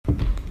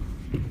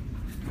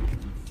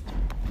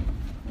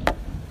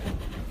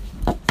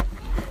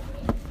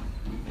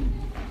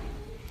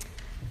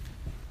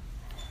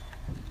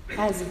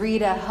as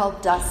Rita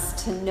helped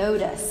us to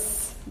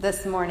notice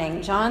this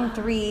morning, John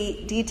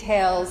 3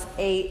 details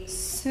a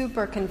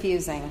super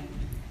confusing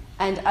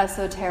and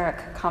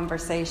esoteric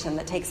conversation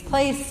that takes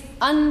place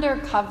under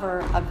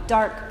cover of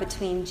dark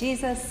between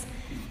Jesus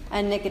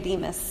and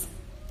Nicodemus.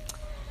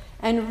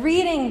 And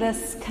reading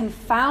this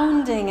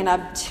confounding and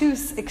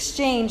obtuse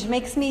exchange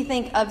makes me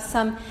think of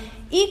some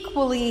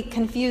equally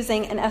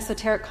confusing and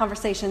esoteric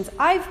conversations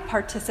I've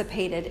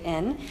participated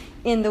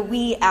in the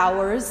wee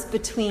hours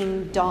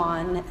between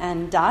dawn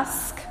and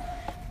dusk,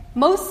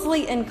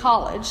 mostly in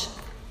college,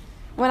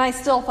 when I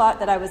still thought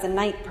that I was a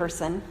night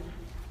person,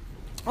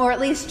 or at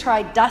least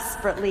tried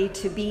desperately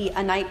to be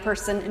a night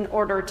person in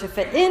order to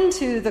fit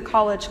into the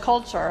college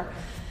culture.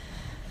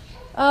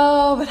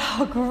 Oh, but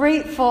how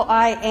grateful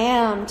I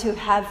am to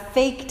have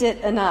faked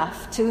it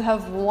enough, to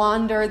have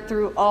wandered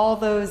through all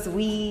those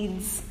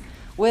weeds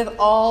with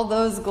all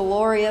those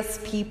glorious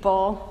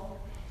people.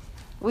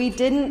 We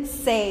didn't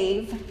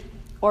save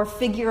or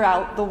figure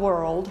out the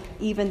world,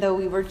 even though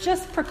we were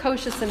just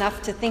precocious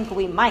enough to think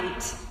we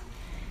might.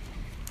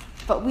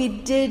 But we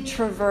did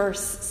traverse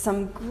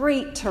some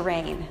great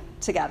terrain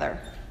together.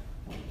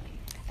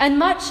 And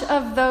much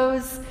of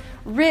those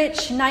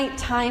rich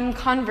nighttime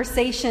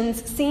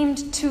conversations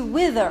seemed to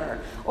wither,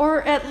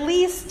 or at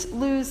least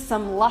lose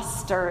some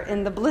luster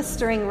in the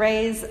blistering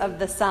rays of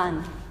the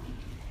sun.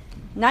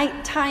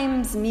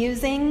 Nighttime's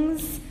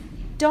musings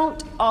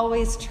don't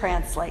always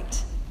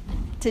translate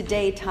to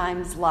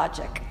daytime's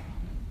logic.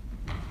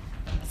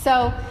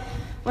 So,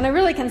 when I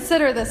really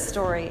consider this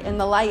story in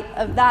the light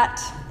of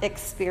that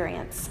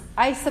experience,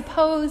 I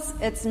suppose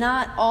it's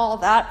not all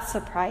that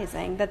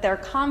surprising that their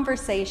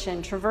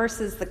conversation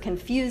traverses the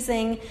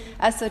confusing,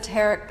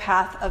 esoteric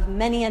path of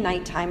many a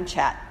nighttime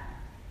chat.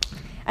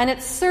 And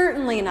it's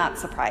certainly not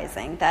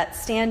surprising that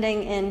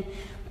standing in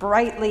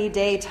brightly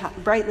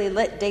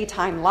lit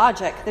daytime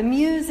logic, the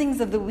musings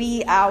of the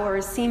wee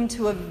hours seem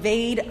to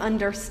evade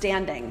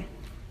understanding.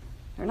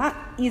 They're not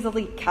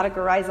easily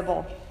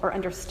categorizable or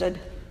understood.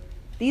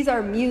 These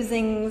are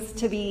musings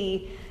to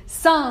be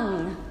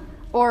sung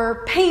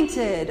or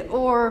painted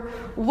or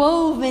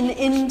woven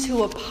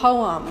into a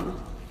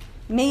poem,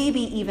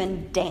 maybe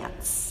even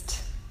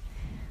danced.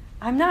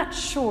 I'm not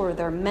sure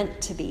they're meant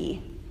to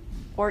be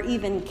or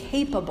even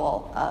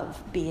capable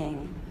of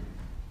being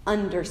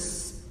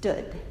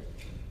understood.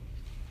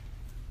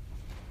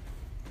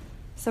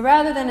 So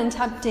rather than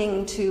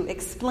attempting to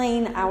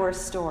explain our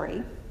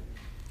story,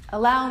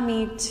 allow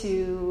me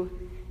to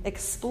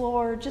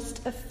explore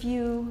just a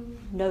few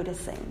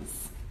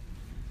noticings.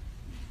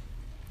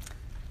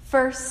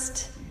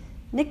 First,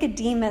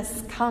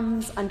 Nicodemus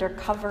comes under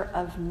cover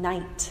of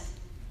night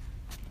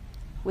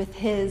with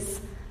his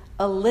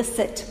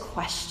illicit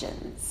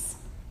questions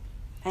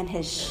and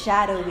his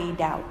shadowy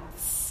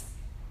doubts.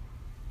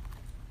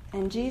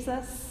 And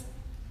Jesus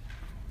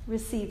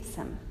receives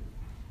him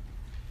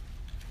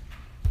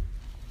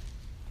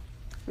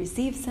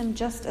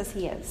just as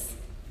he is,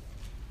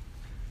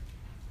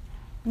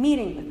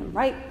 meeting with him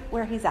right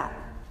where he's at,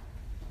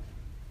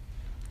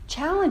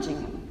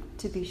 challenging him,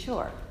 to be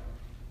sure,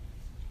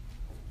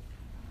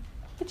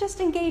 but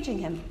just engaging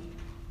him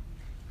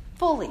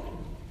fully,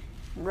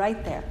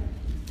 right there,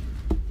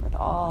 with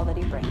all that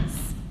he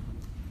brings.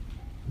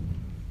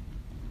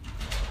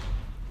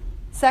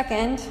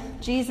 Second,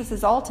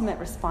 Jesus' ultimate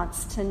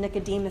response to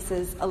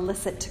Nicodemus'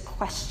 illicit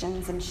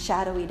questions and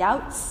shadowy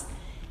doubts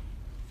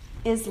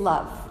is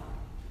love.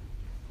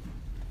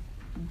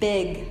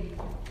 Big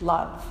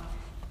love.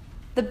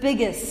 The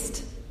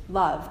biggest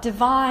love,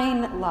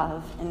 divine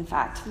love, in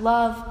fact,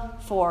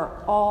 love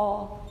for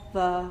all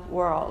the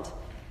world.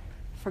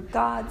 For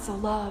God so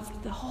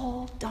loved the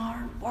whole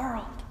darn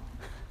world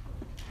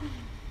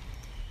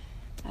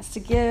as to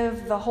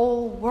give the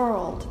whole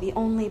world the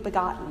only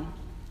begotten,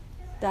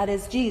 that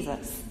is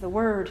Jesus, the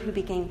Word who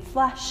became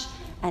flesh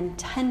and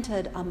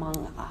tented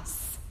among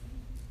us.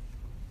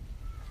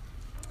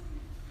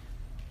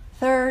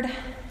 Third,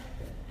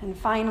 and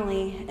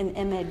finally, an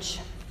image.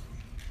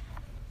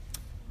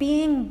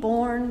 Being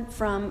born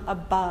from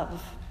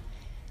above,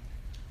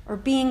 or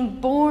being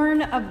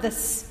born of the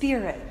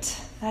Spirit,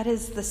 that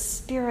is the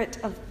Spirit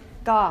of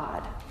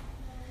God.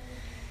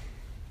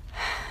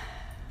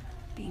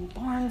 Being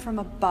born from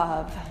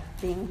above,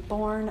 being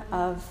born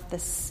of the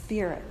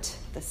Spirit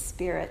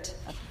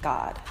of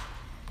God.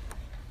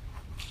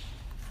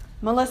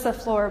 Melissa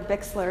Flor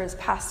Bixler is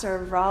pastor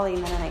of Raleigh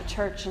Mennonite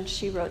Church, and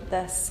she wrote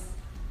this.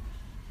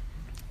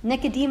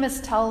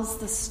 Nicodemus tells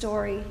the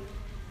story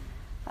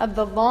of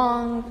the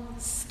long,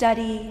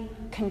 steady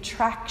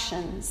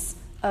contractions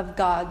of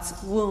God's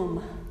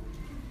womb.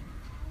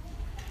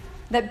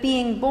 That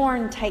being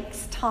born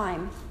takes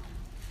time.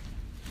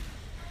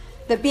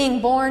 That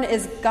being born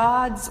is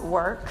God's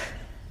work,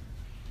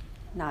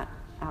 not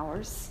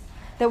ours.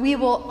 That we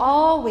will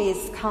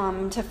always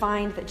come to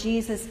find that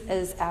Jesus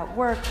is at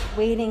work,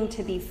 waiting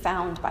to be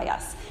found by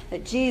us.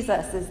 That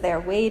Jesus is there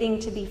waiting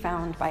to be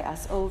found by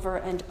us over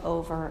and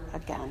over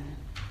again.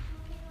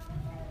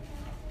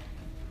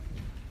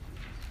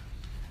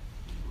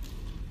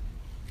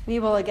 We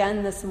will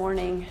again this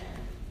morning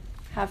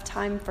have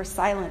time for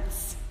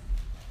silence.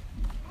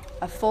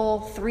 A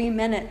full 3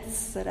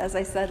 minutes that, as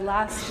I said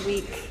last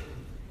week,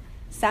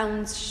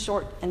 sounds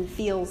short and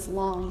feels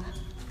long.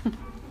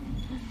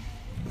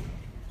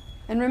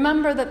 And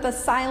remember that the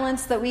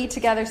silence that we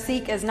together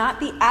seek is not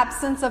the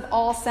absence of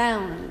all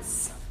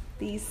sounds.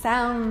 These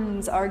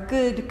sounds are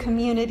good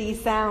community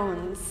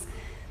sounds.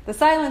 The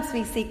silence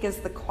we seek is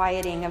the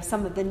quieting of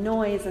some of the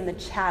noise and the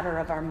chatter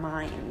of our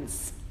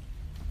minds.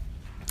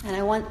 And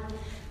I want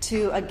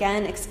to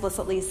again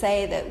explicitly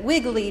say that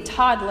wiggly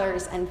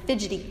toddlers and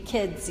fidgety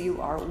kids, you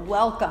are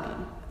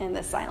welcome in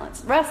this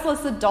silence.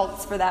 Restless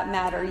adults, for that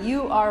matter,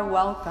 you are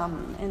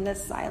welcome in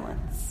this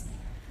silence.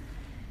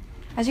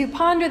 As you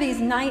ponder these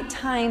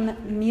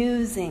nighttime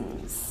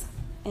musings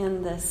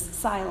in this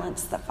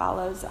silence that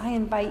follows, I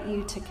invite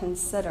you to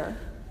consider,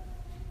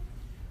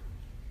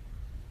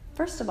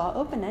 first of all,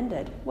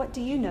 open-ended, what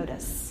do you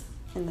notice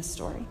in the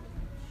story?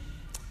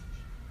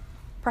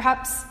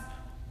 Perhaps,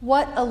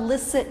 what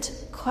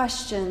illicit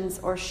questions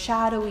or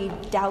shadowy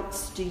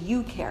doubts do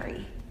you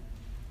carry?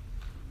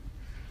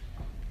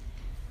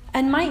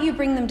 And might you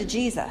bring them to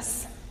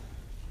Jesus?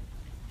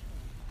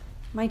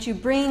 Might you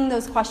bring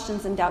those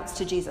questions and doubts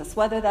to Jesus,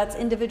 whether that's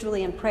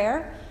individually in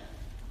prayer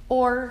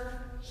or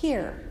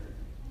here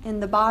in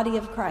the body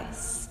of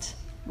Christ,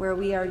 where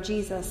we are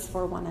Jesus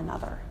for one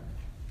another?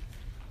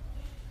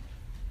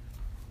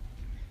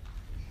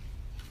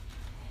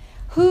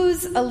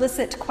 Whose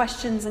illicit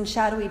questions and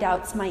shadowy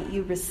doubts might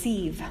you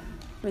receive,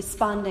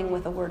 responding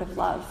with a word of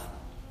love?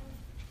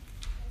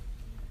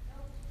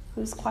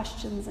 Whose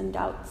questions and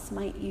doubts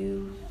might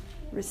you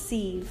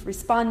receive,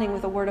 responding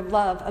with a word of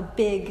love, a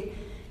big,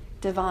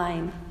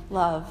 divine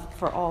love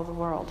for all the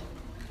world?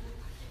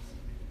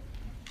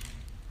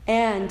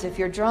 And if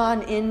you're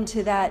drawn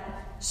into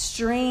that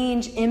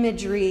strange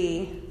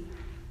imagery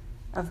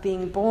of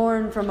being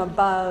born from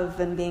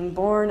above and being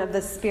born of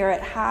the Spirit,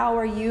 how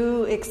are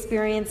you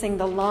experiencing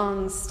the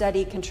long,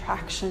 steady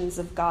contractions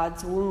of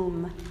God's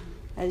womb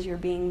as you're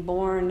being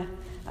born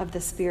of the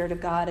Spirit of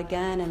God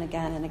again and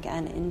again and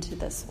again into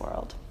this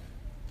world?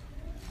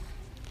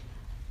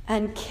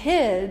 And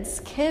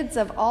kids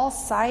of all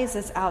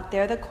sizes out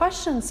there, the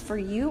questions for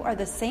you are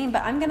the same,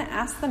 but I'm going to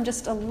ask them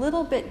just a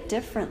little bit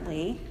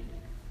differently.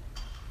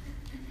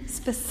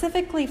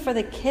 Specifically for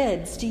the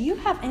kids, do you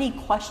have any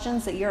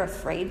questions that you're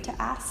afraid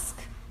to ask?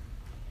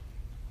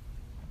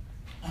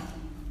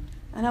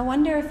 And I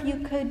wonder if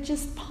you could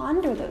just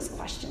ponder those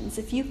questions,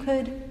 if you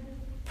could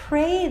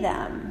pray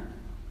them,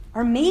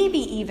 or maybe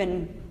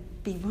even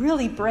be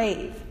really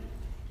brave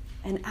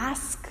and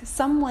ask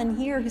someone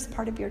here who's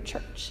part of your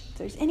church. If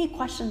there's any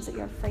questions that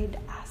you're afraid to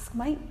ask,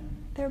 might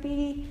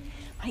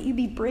you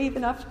be brave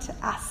enough to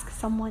ask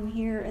someone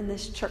here in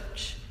this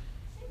church?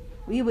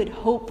 We would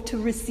hope to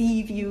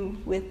receive you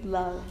with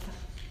love.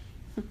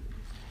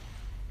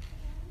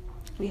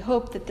 We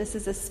hope that this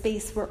is a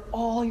space where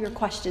all your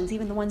questions,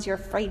 even the ones you're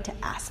afraid to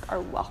ask,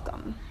 are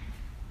welcome.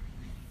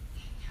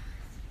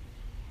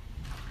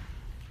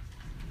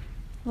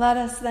 Let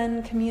us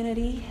then,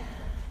 community,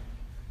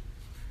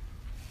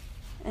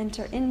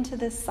 enter into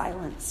this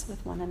silence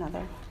with one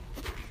another.